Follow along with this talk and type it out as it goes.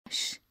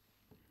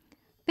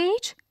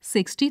Page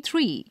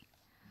 63.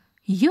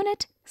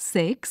 Unit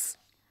 6.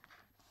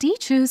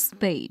 Teacher's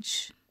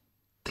page.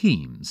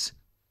 Themes: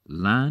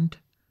 land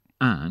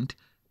and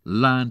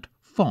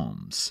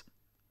landforms.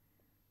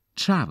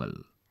 Travel.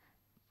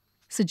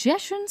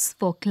 Suggestions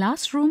for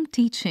classroom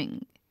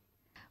teaching.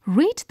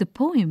 Read the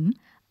poem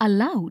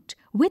aloud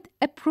with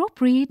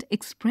appropriate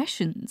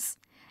expressions.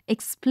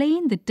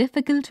 Explain the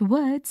difficult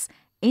words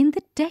in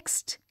the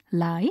text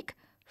like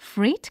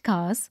freight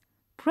cars,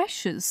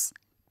 precious,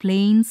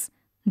 planes,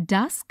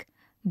 dusk,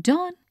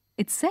 dawn,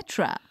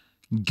 etc.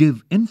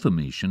 Give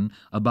information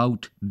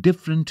about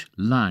different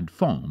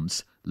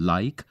landforms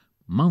like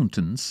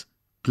mountains,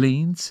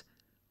 plains,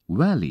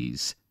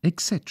 valleys,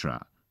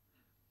 etc.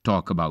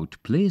 Talk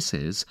about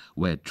places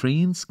where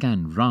trains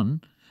can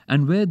run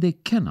and where they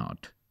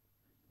cannot.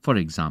 For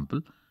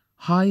example,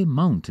 high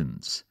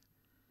mountains.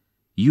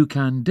 You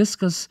can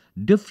discuss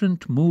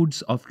different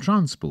modes of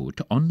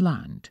transport on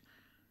land.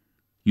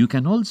 You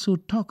can also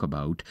talk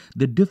about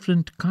the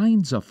different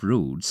kinds of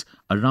roads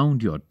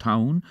around your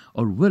town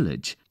or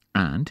village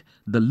and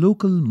the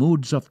local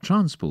modes of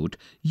transport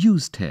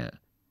used here.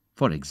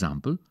 For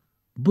example,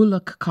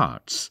 bullock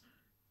carts,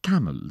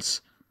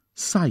 camels,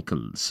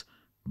 cycles,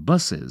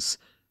 buses,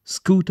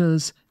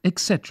 scooters,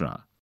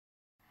 etc.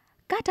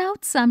 Cut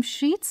out some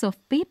sheets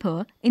of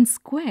paper in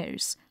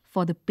squares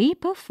for the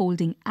paper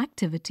folding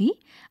activity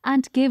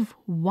and give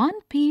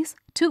one piece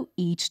to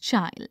each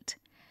child.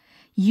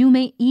 You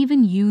may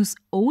even use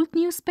old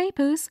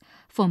newspapers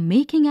for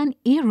making an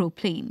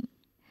aeroplane.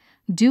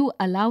 Do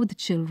allow the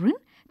children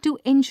to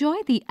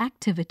enjoy the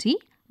activity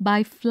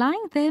by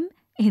flying them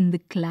in the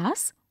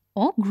class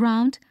or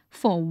ground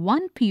for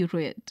one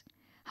period.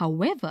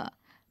 However,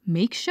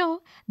 make sure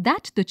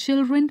that the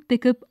children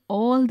pick up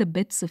all the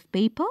bits of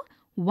paper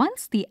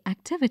once the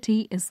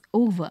activity is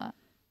over.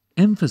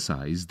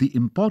 Emphasize the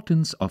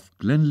importance of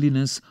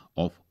cleanliness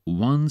of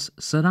one's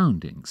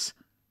surroundings.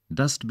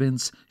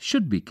 Dustbins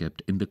should be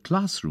kept in the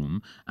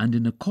classroom and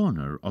in a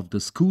corner of the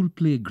school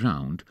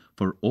playground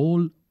for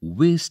all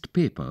waste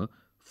paper,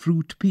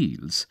 fruit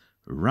peels,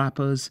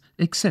 wrappers,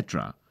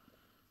 etc.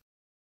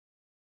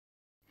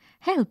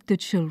 Help the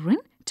children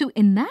to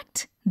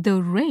enact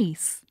the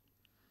race.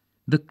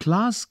 The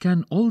class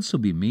can also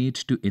be made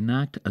to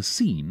enact a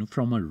scene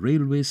from a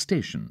railway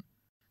station.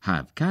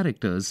 Have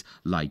characters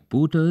like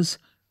porters,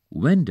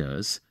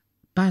 vendors,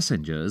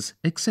 passengers,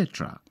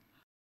 etc.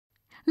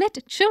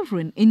 Let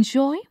children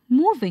enjoy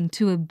moving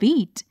to a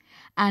beat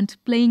and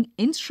playing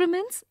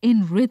instruments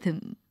in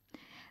rhythm.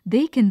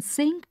 They can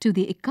sing to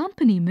the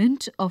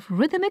accompaniment of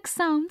rhythmic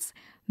sounds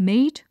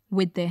made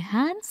with their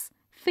hands,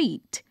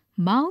 feet,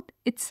 mouth,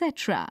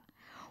 etc.,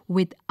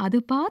 with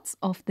other parts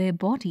of their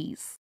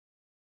bodies.